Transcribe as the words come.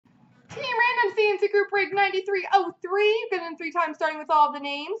CNC Group Break 9303. Get in 3 times, starting with all of the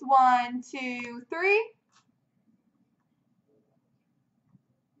names. 1, 2, 3.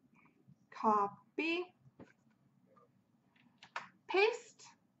 Copy. Paste.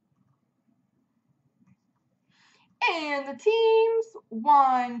 And the teams.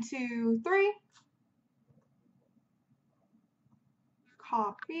 1, 2, 3.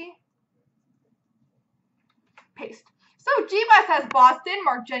 Copy. Paste. So G-Bus has Boston,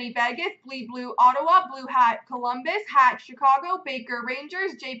 Mark Jenny Vegas, Bleed Blue Ottawa, Blue Hat Columbus, Hat Chicago, Baker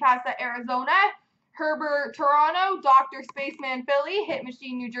Rangers, J-Passa Arizona, Herbert Toronto, Dr. Spaceman Philly, Hit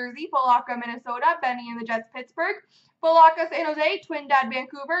Machine New Jersey, Polaka Minnesota, Benny and the Jets Pittsburgh, Polaka San Jose, Twin Dad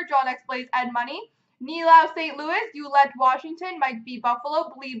Vancouver, John X Blaze Ed Money, Neelau St. Louis, Ulette Washington, Mike B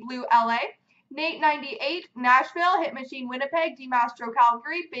Buffalo, Bleed Blue LA, Nate 98 Nashville, Hit Machine Winnipeg, D Mastro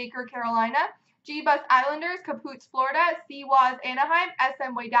Calgary, Baker Carolina, G-Bus Islanders, Caputs Florida, C-Waz Anaheim,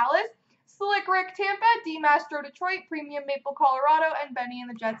 SMY Dallas, Slick Rick Tampa, D Mastro Detroit, Premium Maple Colorado, and Benny and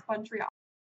the Jets Montreal.